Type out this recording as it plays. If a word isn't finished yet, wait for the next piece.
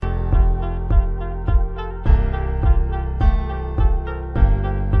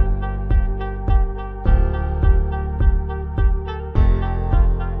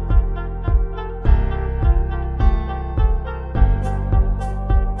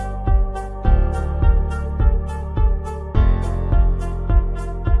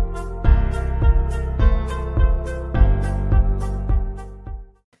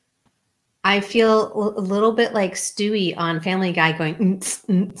I feel a little bit like Stewie on Family Guy going in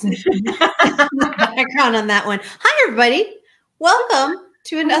the background on that one. Hi, everybody. Welcome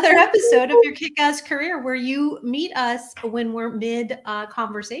to another episode of Your Kick-Ass Career, where you meet us when we're mid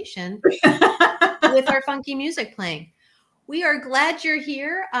conversation with our funky music playing. We are glad you're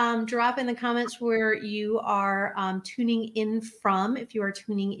here. Drop in the comments where you are tuning in from, if you are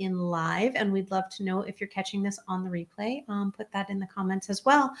tuning in live, and we'd love to know if you're catching this on the replay. Put that in the comments as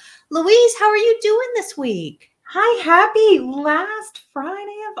well. Louise, how are you doing this week? Hi, happy last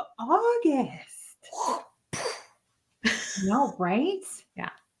Friday of August. No, right? Yeah.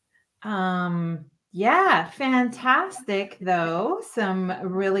 Yeah, fantastic though. Some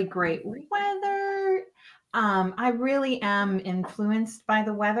really great weather. I really am influenced by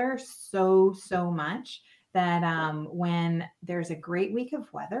the weather so much that when there's a great week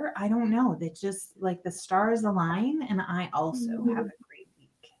of weather, I don't know, that just like the stars align and I also have a great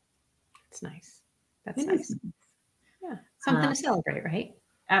week. It's nice. That's nice. Yeah. Something to celebrate, right?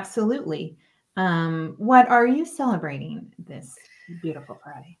 Absolutely. What are you celebrating this beautiful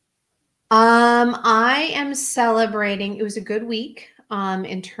Friday? I am celebrating. It was a good week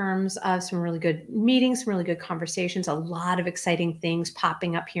in terms of some really good meetings, some really good conversations, a lot of exciting things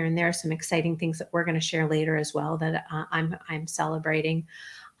popping up here and there, some exciting things that we're going to share later as well that I'm celebrating.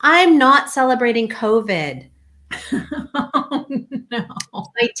 I'm not celebrating COVID. Oh, no.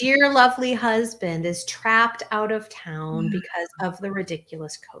 My dear, lovely husband is trapped out of town because of the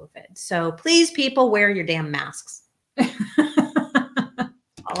ridiculous COVID. So please, people, wear your damn masks. All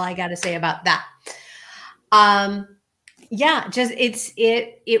I got to say about that. Yeah, just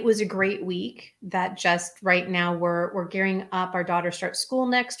it was a great week. That just right now we're gearing up. Our daughter starts school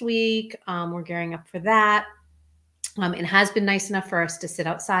next week. We're gearing up for that. It has been nice enough for us to sit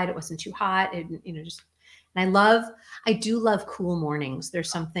outside. It wasn't too hot. And I do love cool mornings.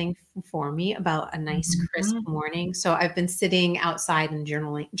 There's something for me about a nice crisp morning. So I've been sitting outside and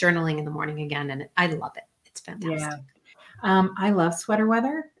journaling in the morning again, and I love it. It's fantastic. Yeah. I love sweater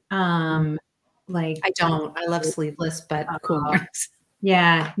weather. Like I love sleeveless, but cool mornings.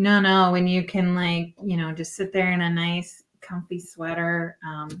 Yeah, no, when you can just sit there in a nice comfy sweater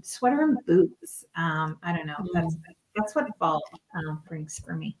and boots. I don't know. That's what fall brings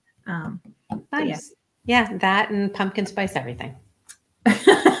for me. Nice. Yeah, that and pumpkin spice everything.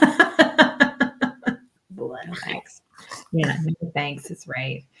 Thanks. Yeah, no, thanks. It's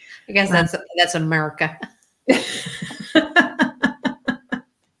right. I guess that's America.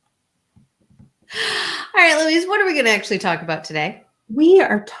 All right, Louise, what are we going to actually talk about today? We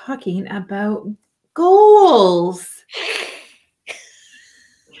are talking about goals.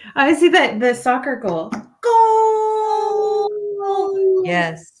 I see that the soccer goal. Goal.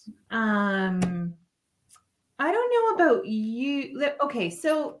 Yes. I don't know about you. Okay,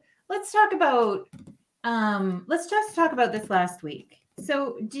 so let's just talk about this last week.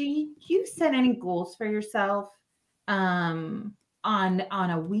 So do you set any goals for yourself on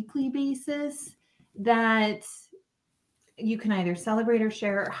a weekly basis that you can either celebrate or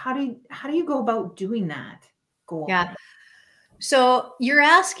share? How do you go about doing that goal? Yeah. So you're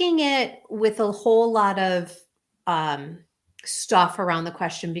asking it with a whole lot of stuff around the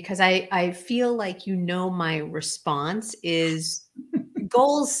question, because I feel like my response is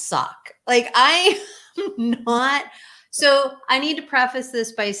goals suck. Like I'm not. So I need to preface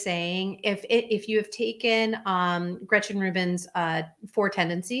this by saying if you have taken Gretchen Rubin's 4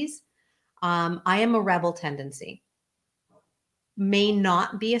 tendencies, I am a rebel tendency. May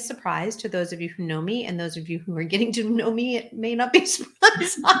not be a surprise to those of you who know me, and those of you who are getting to know me, it may not be a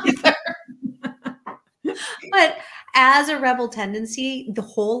surprise either. But as a rebel tendency, the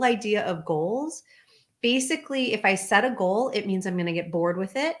whole idea of goals, basically, if I set a goal, it means I'm going to get bored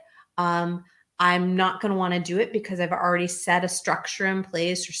with it. I'm not going to want to do it because I've already set a structure in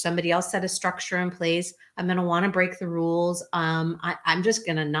place, or somebody else set a structure in place. I'm going to want to break the rules. I'm just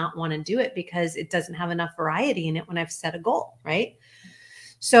going to not want to do it because it doesn't have enough variety in it when I've set a goal, right?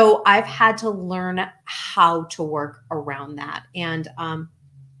 So I've had to learn how to work around that. And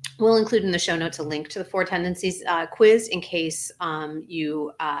we'll include in the show notes a link to the 4 tendencies quiz in case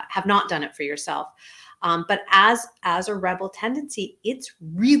you have not done it for yourself. But as a rebel tendency, it's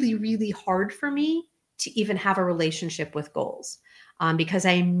really, really hard for me to even have a relationship with goals because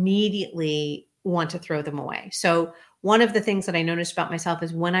I immediately want to throw them away. So one of the things that I noticed about myself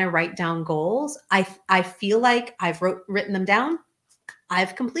is when I write down goals, I feel like I've written them down.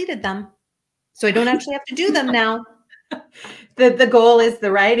 I've completed them. So I don't actually have to do them now. The goal is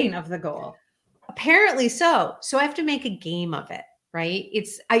the writing of the goal. Apparently so. So I have to make a game of it. Right.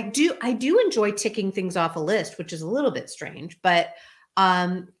 I do enjoy ticking things off a list, which is a little bit strange, but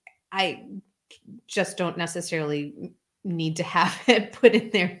I just don't necessarily need to have it put in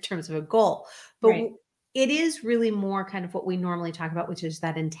there in terms of a goal. But Right. it is really more kind of what we normally talk about, which is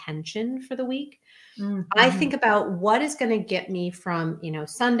that intention for the week. I Mm-hmm. think about what is going to get me from,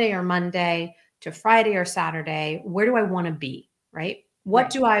 Sunday or Monday to Friday or Saturday. Where do I want to be? Right? What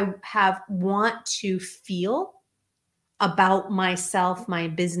Right. do I want to feel about myself, my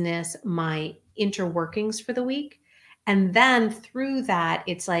business, my interworkings for the week? And then through that,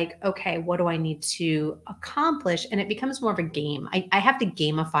 it's like, okay, what do I need to accomplish? And it becomes more of a game. I have to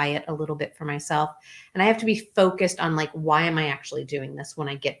gamify it a little bit for myself. And I have to be focused on like, why am I actually doing this when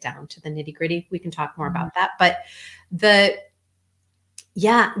I get down to the nitty gritty? We can talk more Mhm. about that. But the,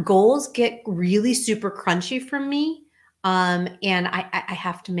 yeah, goals get really super crunchy from me. And I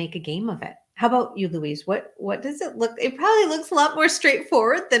have to make a game of it. How about you, Louise? What does it look? It probably looks a lot more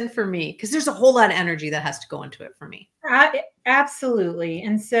straightforward than for me because there's a whole lot of energy that has to go into it for me. Absolutely.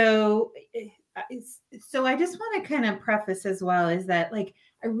 And so, so I just want to kind of preface as well is that like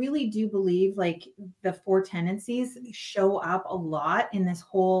I really do believe like the four tendencies show up a lot in this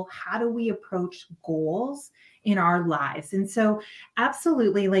whole how do we approach goals in our lives. And so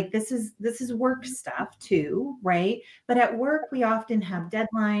absolutely like this is work stuff too, right? But at work we often have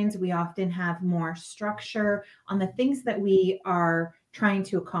deadlines, we often have more structure on the things that we are trying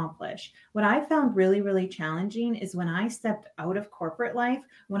to accomplish. What I found really, really challenging is when I stepped out of corporate life,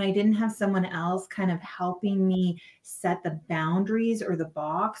 when I didn't have someone else kind of helping me set the boundaries or the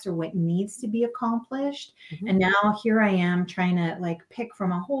box or what needs to be accomplished. Mhm. And now here I am trying to like pick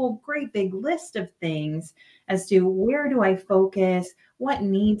from a whole great big list of things as to where do I focus, what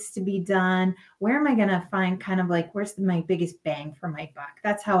needs to be done, where am I going to find kind of like where's my biggest bang for my buck.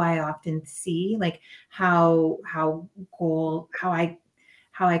 That's how I often see like how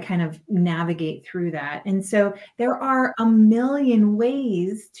I kind of navigate through that. And so there are a million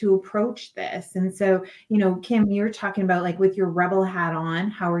ways to approach this. And so, Kim, you're talking about like with your rebel hat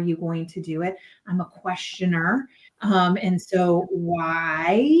on, how are you going to do it? I'm a questioner. And so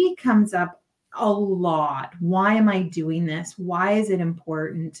why comes up a lot. Why am I doing this? Why is it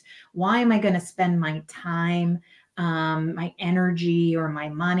important? Why am I going to spend my time, my energy, or my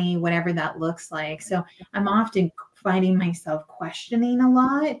money, whatever that looks like? So I'm often finding myself questioning a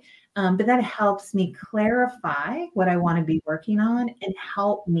lot. But that helps me clarify what I want to be working on and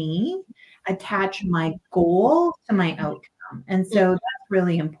help me attach my goal to my outcome. And so that's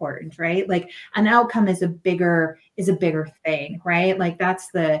really important, right? Like an outcome is a bigger thing, right? Like that's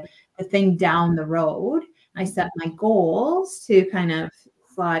the thing down the road. I set my goals to kind of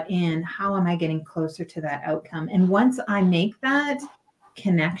slot in how am I getting closer to that outcome. And once I make that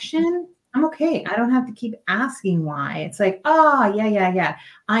connection, I'm okay. I don't have to keep asking why. It's like, oh, yeah, yeah, yeah.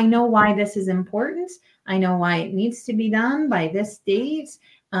 I know why this is important. I know why it needs to be done by this date.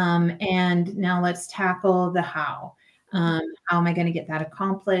 And now let's tackle the how. How am I going to get that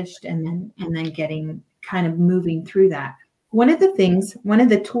accomplished? And then getting kind of moving through that. One of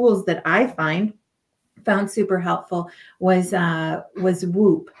the tools that I found super helpful was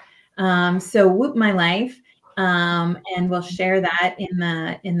Whoop. So Whoop My Life, and we'll share that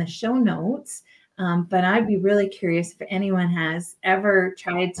in the show notes. But I'd be really curious if anyone has ever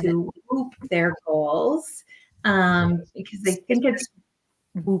tried to Whoop their goals, because I think it's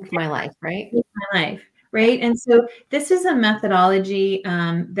Whoop my life, right? Whoop My Life. Right. And so this is a methodology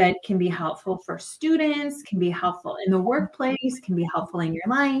that can be helpful for students, can be helpful in the workplace, can be helpful in your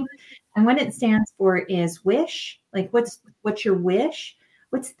life. And what it stands for is wish. Like what's your wish?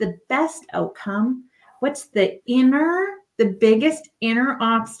 What's the best outcome? What's the biggest inner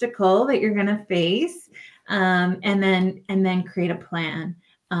obstacle that you're going to face? And then create a plan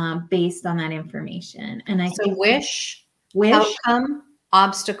based on that information. And I So think wish. outcome,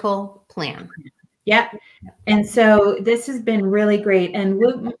 obstacle, plan. Yeah. And so this has been really great. And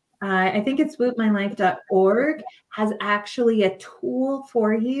I think it's whoopmylife.org has actually a tool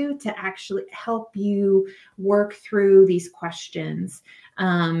for you to actually help you work through these questions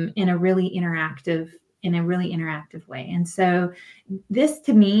in a really interactive way. And so this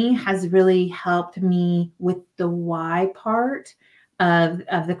to me has really helped me with the why part of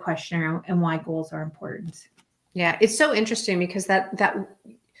the questionnaire and why goals are important. Yeah, it's so interesting because that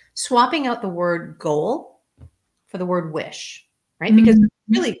swapping out the word goal for the word wish, right? Because Mhm.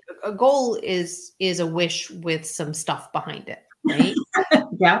 really a goal is a wish with some stuff behind it, right?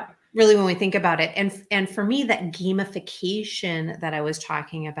 Yeah. Really when we think about it. And for me that gamification that I was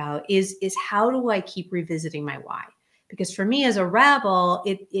talking about is how do I keep revisiting my why? Because for me as a rebel,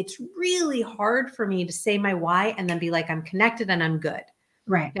 it's really hard for me to say my why and then be like I'm connected and I'm good.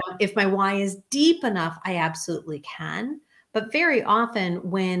 Right. Now, if my why is deep enough, I absolutely can. But very often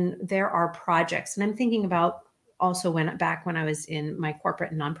when there are projects, and I'm thinking about also back when I was in my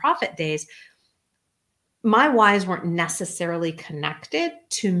corporate and nonprofit days, my whys weren't necessarily connected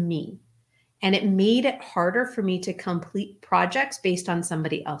to me. And it made it harder for me to complete projects based on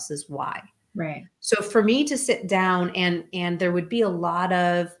somebody else's why. Right. So for me to sit down and there would be a lot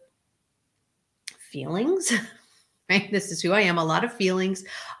of feelings, right? This is who I am, a lot of feelings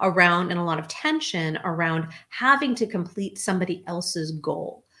around and a lot of tension around having to complete somebody else's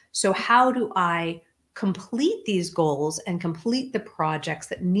goal. So how do I complete these goals and complete the projects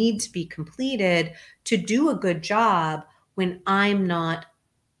that need to be completed to do a good job when I'm not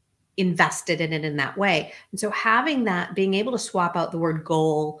invested in it in that way? And so having that, being able to swap out the word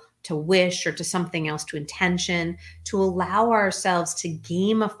goal to wish or to something else, to intention, to allow ourselves to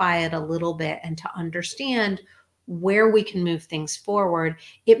gamify it a little bit and to understand where we can move things forward,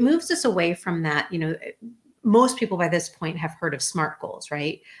 it moves us away from that. Most people by this point have heard of SMART goals,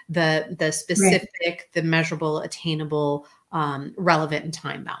 right? The specific, Right. the measurable, attainable, relevant, and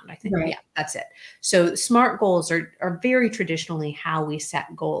time bound. I think, Right. yeah, that's it. So SMART goals are very traditionally how we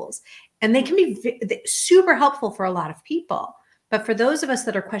set goals, and they can be super helpful for a lot of people. But for those of us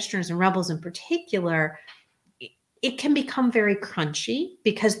that are questioners and rebels in particular, it can become very crunchy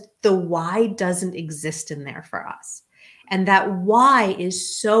because the why doesn't exist in there for us. And that why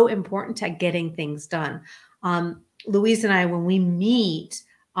is so important to getting things done. Louise and I, when we meet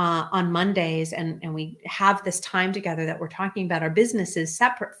on Mondays and we have this time together that we're talking about our businesses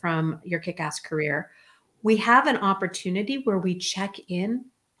separate from your kick-ass career, we have an opportunity where we check in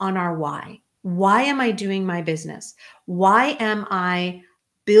on our why. Why am I doing my business? Why am I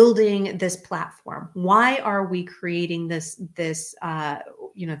building this platform? Why are we creating these things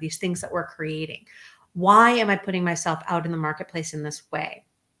that we're creating? Why am I putting myself out in the marketplace in this way?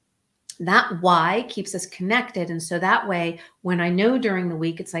 That why keeps us connected. And so that way, when I know during the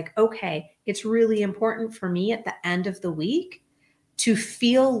week, it's like, okay, it's really important for me at the end of the week to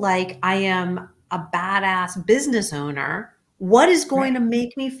feel like I am a badass business owner. What is going Right. to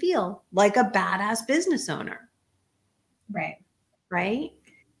make me feel like a badass business owner? Right. Right?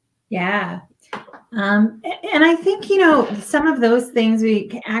 Yeah. And I think, some of those things we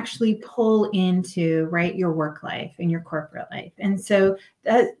can actually pull into, right, your work life and your corporate life. And so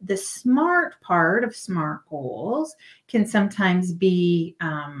the smart part of SMART goals can sometimes be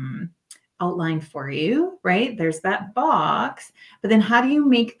outlined for you, right? There's that box, but then how do you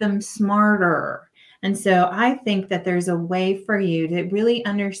make them smarter? And so I think that there's a way for you to really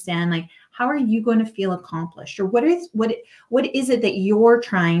understand, like, how are you going to feel accomplished, or what is it that you're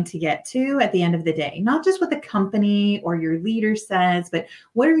trying to get to at the end of the day? Not just what the company or your leader says, but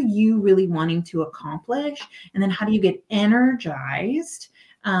what are you really wanting to accomplish? And then how do you get energized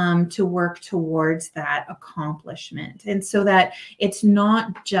to work towards that accomplishment? And so that it's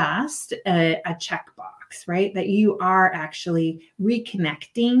not just a checkbox, right? That you are actually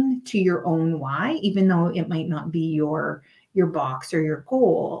reconnecting to your own why, even though it might not be your box or your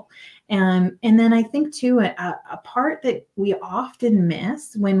goal. And then I think too, a part that we often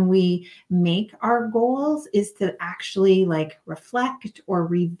miss when we make our goals is to actually like reflect or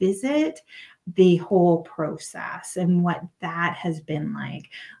revisit the whole process and what that has been like.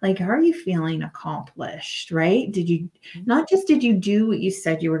 Like, are you feeling accomplished, right? Not just did you do what you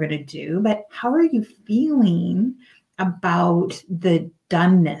said you were going to do, but how are you feeling about the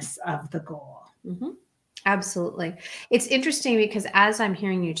doneness of the goal? Mm-hmm. Absolutely. It's interesting because as I'm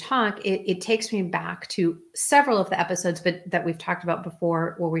hearing you talk, it takes me back to several of the episodes that we've talked about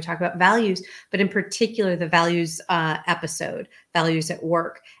before, where we talk about values, but in particular, the values episode, values at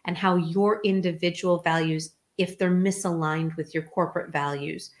work, and how your individual values, if they're misaligned with your corporate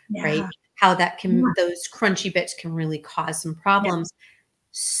values, right? Yeah. How Yeah. those crunchy bits can really cause some Yeah. problems.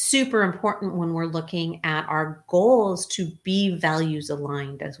 Super important when we're looking at our goals to be values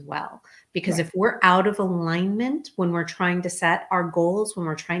aligned as well. Because Right. if we're out of alignment when we're trying to set our goals, when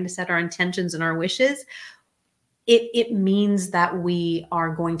we're trying to set our intentions and our wishes, it means that we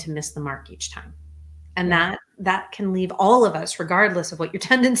are going to miss the mark each time. And Yeah. that can leave all of us, regardless of what your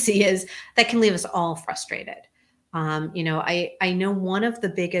tendency is, that can leave us all frustrated. I know one of the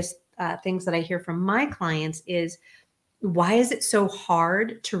biggest things that I hear from my clients is, why is it so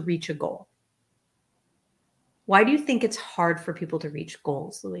hard to reach a goal? Why do you think it's hard for people to reach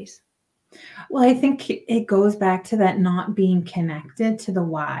goals, Louise? Well, I think it goes back to that not being connected to the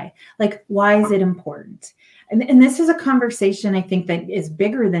why. Like, why is it important? And this is a conversation I think that is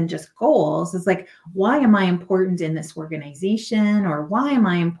bigger than just goals. It's like, why am I important in this organization? Or why am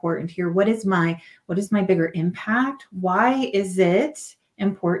I important here? What is my bigger impact? Why is it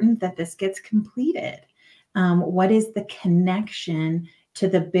important that this gets completed? What is the connection to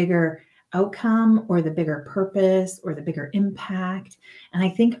the bigger outcome or the bigger purpose or the bigger impact? And I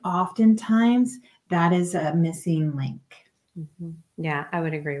think oftentimes that is a missing link. Yeah, I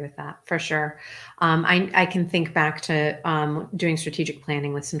would agree with that for sure. I can think back to doing strategic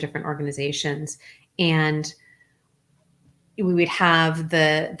planning with some different organizations, and we would have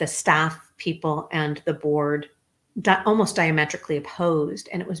the staff people and the board almost diametrically opposed,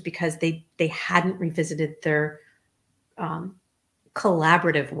 and it was because they hadn't revisited their um,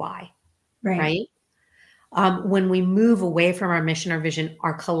 collaborative why, Right. right? When we move away from our mission or vision,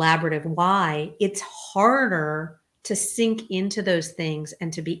 our collaborative why, it's harder to sink into those things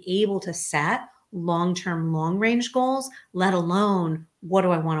and to be able to set long-term, long-range goals, let alone what do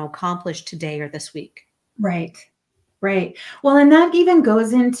I want to accomplish today or this week. Right. Right. Well, and that even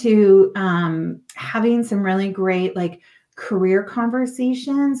goes into having some really great like career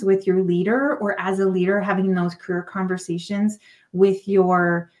conversations with your leader, or as a leader having those career conversations with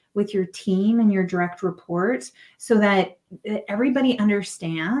your team and your direct reports, so that everybody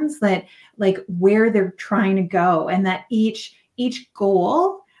understands that like where they're trying to go, and that each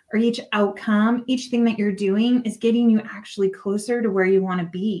goal or each outcome, each thing that you're doing is getting you actually closer to where you want to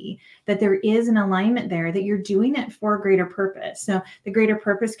be, that there is an alignment there, that you're doing it for a greater purpose. So the greater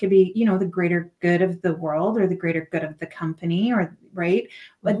purpose could be, the greater good of the world or the greater good of the company, or right.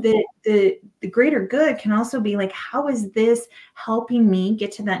 But the greater good can also be like, how is this helping me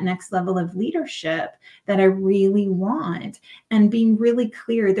get to that next level of leadership that I really want? And being really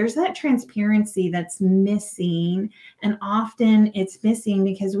clear, there's that transparency that's missing. And often it's missing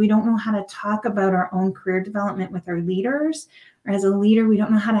because we don't know how to talk about our own career development with our leaders. Or as a leader, we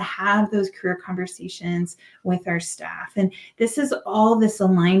don't know how to have those career conversations with our staff. And this is all this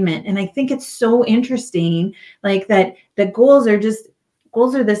alignment. And I think it's so interesting, like that the goals are this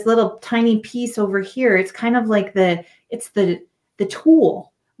little tiny piece over here. It's kind of like it's the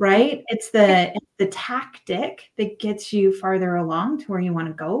tool, right? It's the tactic that gets you farther along to where you want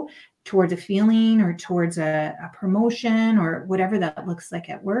to go, towards a feeling or towards a promotion or whatever that looks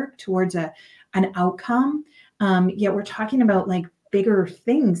like at work, towards an outcome. Yet we're talking about like bigger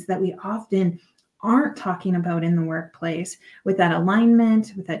things that we often aren't talking about in the workplace, with that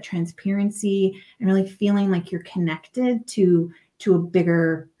alignment, with that transparency, and really feeling like you're connected to a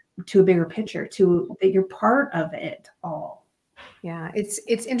bigger picture, to that you're part of it all. Yeah, it's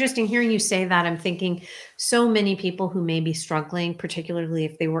interesting hearing you say that. I'm thinking so many people who may be struggling, particularly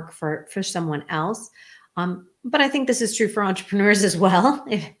if they work for someone else. But I think this is true for entrepreneurs as well.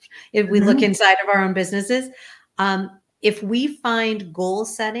 If we look inside of our own businesses, if we find goal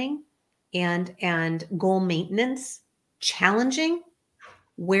setting and goal maintenance challenging,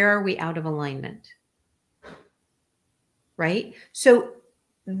 where are we out of alignment? Right? So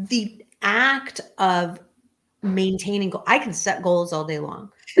the act of maintaining I can set goals all day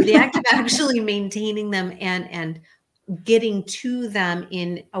long, but the act of actually maintaining them and getting to them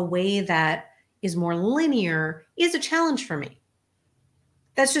in a way that is more linear is a challenge for me.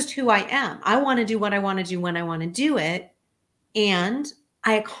 That's just who I am. I want to do what I want to do when I want to do it. And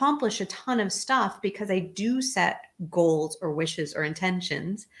I accomplish a ton of stuff because I do set goals or wishes or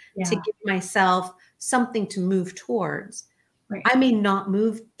intentions to give myself something to move towards. Right. I may not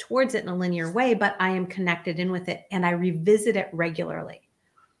move towards it in a linear way, but I am connected in with it and I revisit it regularly.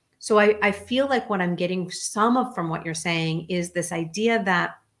 So I feel like what I'm getting from what you're saying is this idea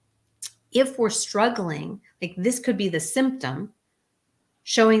that if we're struggling, like this could be the symptom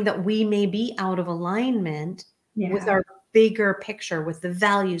showing that we may be out of alignment with our bigger picture, with the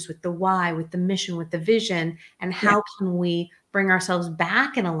values, with the why, with the mission, with the vision, and how can we bring ourselves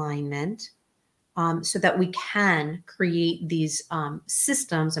back in alignment so that we can create these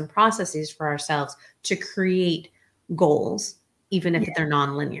systems and processes for ourselves to create goals, even if they're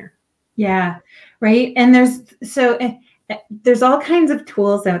nonlinear. Yeah, right. And there's all kinds of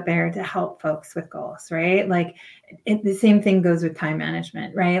tools out there to help folks with goals, right? Like the same thing goes with time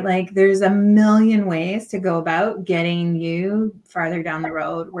management, right? Like there's a million ways to go about getting you farther down the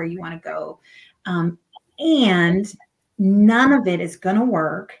road where you want to go. And none of it is going to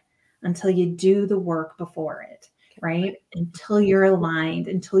work until you do the work before it, right? Until you're aligned,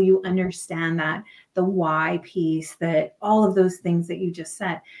 until you understand that the why piece, that all of those things that you just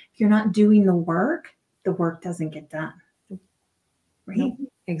said. If you're not doing the work doesn't get done. Right? Nope,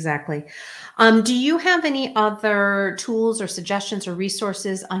 exactly. Do you have any other tools or suggestions or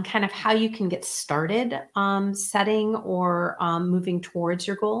resources on kind of how you can get started setting or moving towards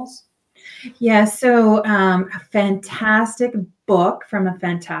your goals? Yeah, so a fantastic book from a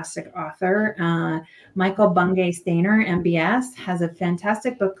fantastic author, Michael Bungay Stainer, MBS, has a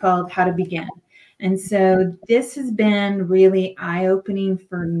fantastic book called How to Begin. And so this has been really eye-opening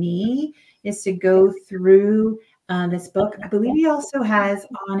for me, is to go through this book. I believe he also has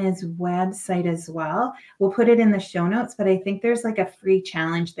on his website as well. We'll put it in the show notes, but I think there's like a free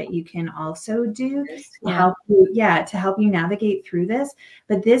challenge that you can also do to help you, to help you navigate through this.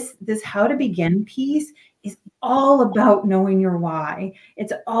 But this how to begin piece is all about knowing your why.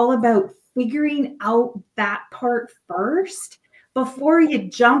 It's all about figuring out that part first before you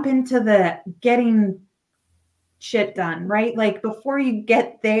jump into the getting shit done, right? Like before you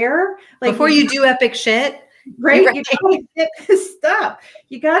get there, like before you do epic shit, right? You gotta get this stuff.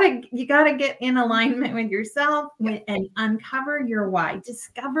 You gotta get in alignment with yourself and uncover your why.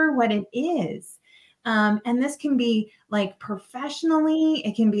 Discover what it is. And this can be like professionally,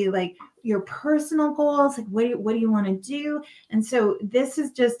 it can be like your personal goals, like what do you want to do? And so this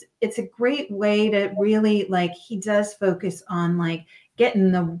is just, it's a great way to really, like, he does focus on like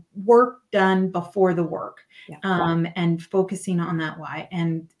getting the work done before the work. And focusing on that why.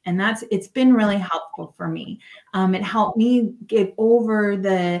 And that's, it's been really helpful for me. It helped me get over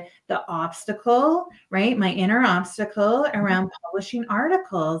the obstacle, right? My inner obstacle around publishing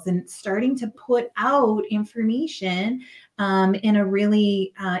articles and starting to put out information in a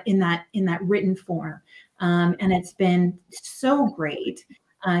really in that written form. And it's been so great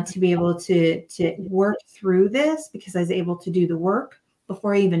to be able to work through this, because I was able to do the work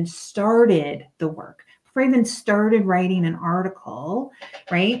before I even started the work. Before I even started writing an article,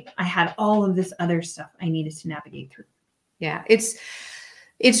 right? I had all of this other stuff I needed to navigate through. Yeah,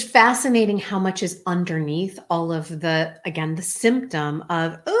 it's fascinating how much is underneath all of the, again, the symptom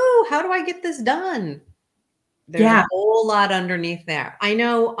of, oh, how do I get this done? There's a whole lot underneath there. I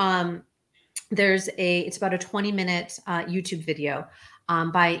know it's about a 20-minute YouTube video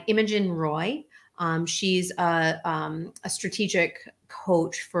by Imogen Roy. She's a strategic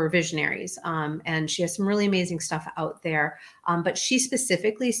coach for visionaries, and she has some really amazing stuff out there. But she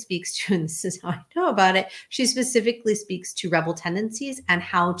specifically speaks to, and this is how I know about it, she specifically speaks to rebel tendencies and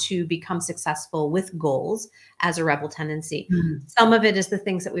how to become successful with goals as a rebel tendency. Some of it is the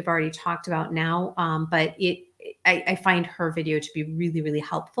things that we've already talked about now, but I find her video to be really, really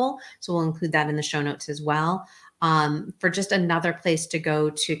helpful. So we'll include that in the show notes as well, for just another place to go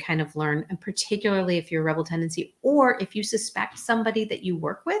to kind of learn. And particularly if you're a rebel tendency, or if you suspect somebody that you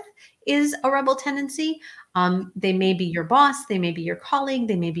work with is a rebel tendency, they may be your boss, they may be your colleague,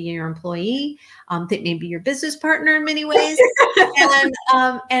 they may be your employee, they may be your business partner in many ways.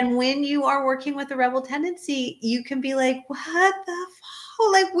 And when you are working with a rebel tendency, you can be like, what the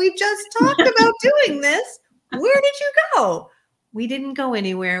fuck? Like, we just talked about doing this. Where did you go? We didn't go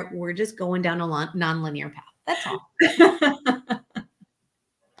anywhere. We're just going down a nonlinear path. That's all.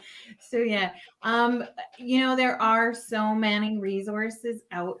 So yeah, there are so many resources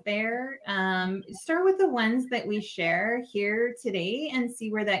out there. Start with the ones that we share here today and see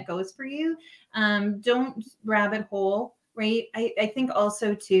where that goes for you. Don't rabbit hole, right? I think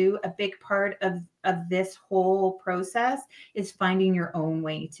also too, a big part of this whole process is finding your own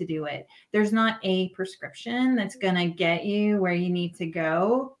way to do it. There's not a prescription that's going to get you where you need to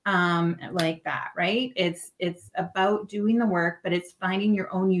go, like that, right? It's about doing the work, but it's finding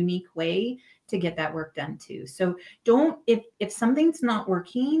your own unique way to get that work done too. So if something's not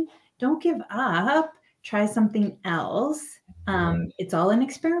working, don't give up. Try something else. It's all an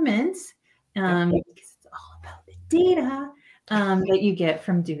experiment, because it's all about the data that you get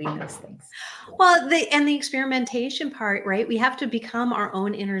from doing those things. Well, the experimentation part, right? We have to become our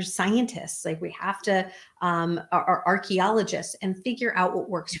own inner scientists. Like, we have to, our archaeologists, and figure out what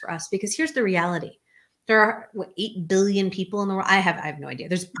works for us. Because here's the reality: there are 8 billion people in the world. I have no idea.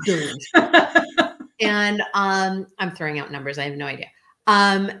 There's billions, and I'm throwing out numbers. I have no idea.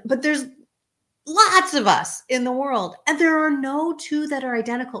 But there's lots of us in the world, and there are no two that are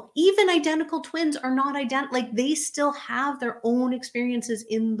identical. Even identical twins are not identical. Like, they still have their own experiences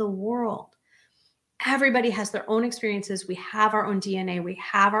in the world. Everybody has their own experiences. We have our own DNA. We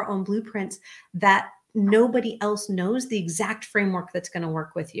have our own blueprints that nobody else knows the exact framework that's going to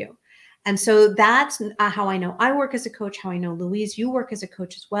work with you. And so that's how I know I work as a coach, how I know, Louise, you work as a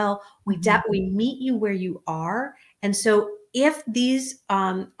coach as well. We meet you where you are. And so if these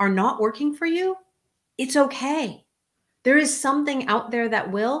are not working for you, it's okay. There is something out there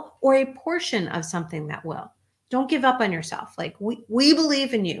that will, or a portion of something that will. Don't give up on yourself. Like, we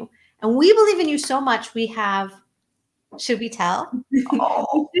believe in you. And we believe in you so much. We have, should we tell?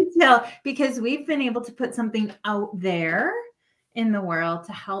 Oh. We should tell, because we've been able to put something out there in the world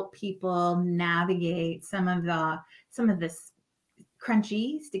to help people navigate some of this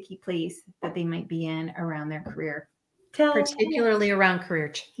crunchy, sticky place that they might be in around their career. Particularly around career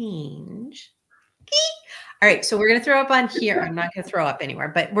change. All right, so we're going to throw up on here. I'm not going to throw up anywhere,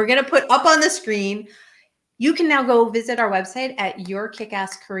 but we're going to put up on the screen. You can now go visit our website at Your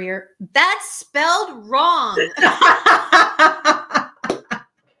Kick-Ass Career. That's spelled wrong.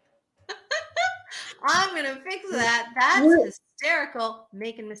 I'm going to fix that. That's hysterical,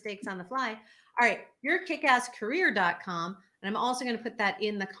 making mistakes on the fly. All right, yourkickasscareer.com. And I'm also going to put that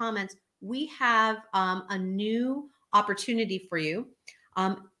in the comments. We have a new opportunity for you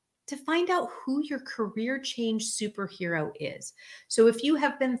to find out who your career change superhero is. So if you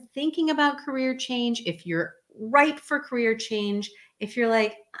have been thinking about career change, if you're ripe for career change, if you're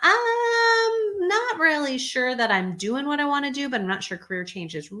like, I'm not really sure that I'm doing what I want to do, but I'm not sure career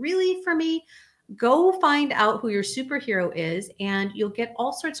change is really for me, go find out who your superhero is, and you'll get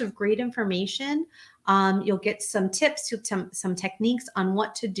all sorts of great information. You'll get some tips, some techniques on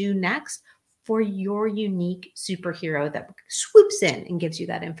what to do next for your unique superhero that swoops in and gives you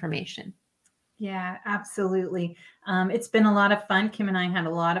that information. Yeah, absolutely. It's been a lot of fun. Kim and I had a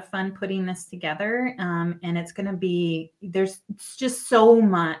lot of fun putting this together. And it's going to be, there's just so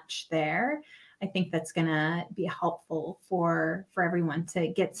much there. I think that's going to be helpful for everyone to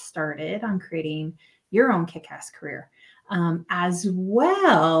get started on creating your own kick-ass career. As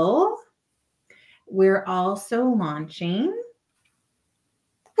well, we're also launching.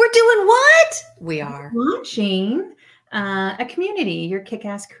 We're doing what? We are launching a community, your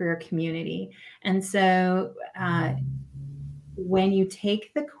kick-ass career community. And so when you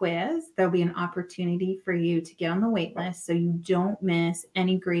take the quiz, there'll be an opportunity for you to get on the wait list so you don't miss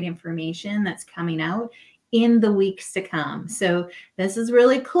any great information that's coming out in the weeks to come. So this is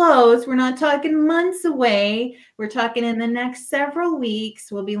really close. We're not talking months away. We're talking in the next several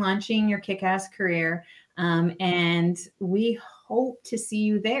weeks. We'll be launching your kick-ass career. And we hope to see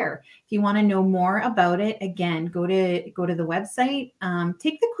you there. If you want to know more about it, again, go to the website,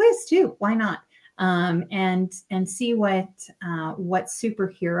 take the quiz too. Why not? And see what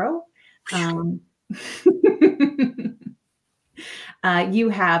superhero you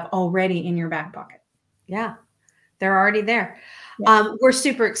have already in your back pocket. Yeah, they're already there. Yeah. We're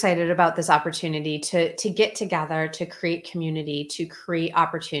super excited about this opportunity to get together, to create community, to create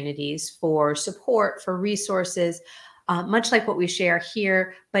opportunities for support, for resources, much like what we share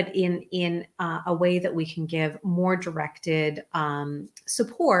here, but in a way that we can give more directed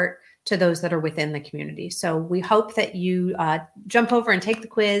support to those that are within the community. So we hope that you jump over and take the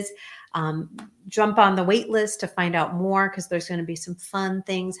quiz, jump on the wait list to find out more, because there's going to be some fun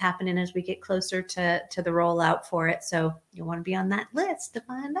things happening as we get closer to the rollout for it. So you want to be on that list to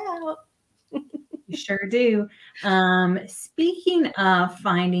find out. You sure do. Speaking of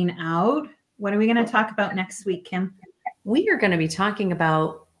finding out, what are we going to talk about next week, Kim? We are going to be talking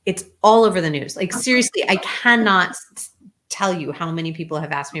about, it's all over the news. Like seriously, I cannot tell you how many people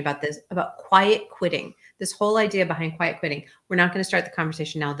have asked me about this, about quiet quitting, this whole idea behind quiet quitting. We're not going to start the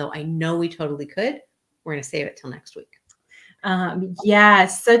conversation now, though I know we totally could. We're going to save it till next week. Yeah,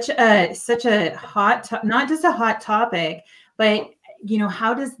 such a hot, not just a hot topic, but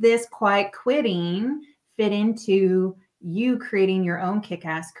how does this quiet quitting fit into you creating your own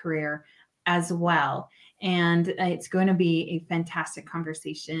kick-ass career as well? And it's going to be a fantastic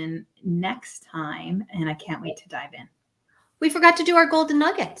conversation next time, and I can't wait to dive in. We forgot to do our golden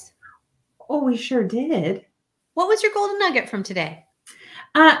nuggets. Oh, we sure did. What was your golden nugget from today?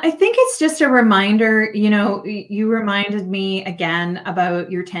 I think it's just a reminder, you reminded me again about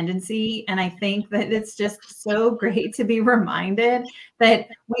your tendency. And I think that it's just so great to be reminded that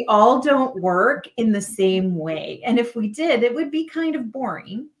we all don't work in the same way. And if we did, it would be kind of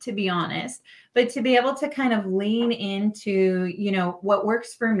boring, to be honest. But to be able to kind of lean into, what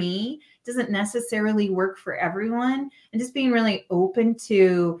works for me doesn't necessarily work for everyone. And just being really open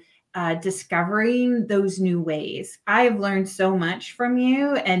to discovering those new ways. I have learned so much from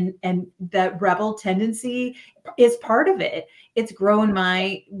you, and that rebel tendency is part of it. It's grown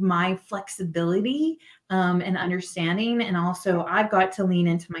my flexibility and understanding, and also I've got to lean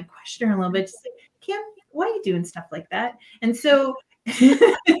into my questioner a little bit. Just like, Kim, why are you doing stuff like that? And so,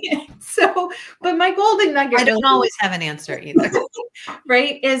 but my golden nugget, I don't always have an answer either.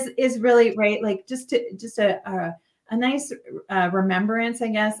 Right? Is really right. Like just a nice remembrance, I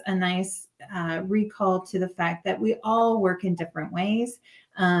guess, a nice recall to the fact that we all work in different ways,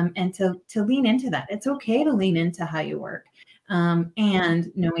 and to lean into that. It's okay to lean into how you work,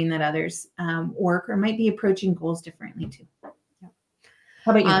 and knowing that others work or might be approaching goals differently too. Yeah.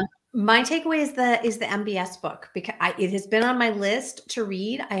 How about you? My takeaway is the MBS book, because it has been on my list to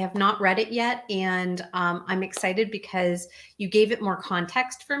read. I have not read it yet, and I'm excited because you gave it more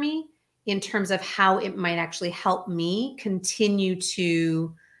context for me in terms of how it might actually help me continue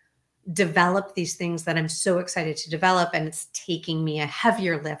to develop these things that I'm so excited to develop. And it's taking me a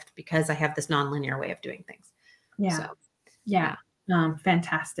heavier lift because I have this nonlinear way of doing things. Yeah. So, yeah.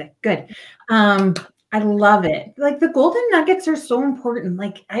 Fantastic. Good. I love it. Like the golden nuggets are so important.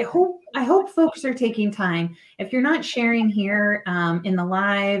 Like I hope folks are taking time. If you're not sharing here in the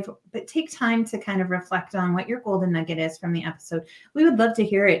live, but take time to kind of reflect on what your golden nugget is from the episode. We would love to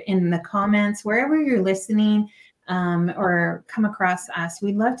hear it in the comments, wherever you're listening or come across us.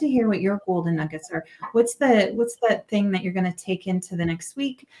 We'd love to hear what your golden nuggets are. What's that thing that you're going to take into the next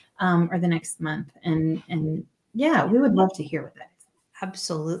week or the next month? And yeah, we would love to hear what that is.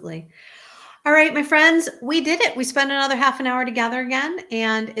 Absolutely. All right, my friends, we did it. We spent another half an hour together again.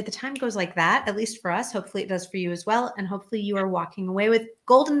 And the time goes like that, at least for us. Hopefully it does for you as well. And hopefully you are walking away with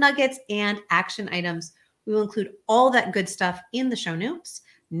golden nuggets and action items. We will include all that good stuff in the show notes.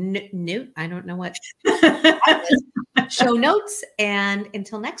 I don't know what show notes. And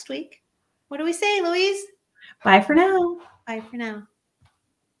until next week, what do we say, Louise? Bye for now. Bye for now.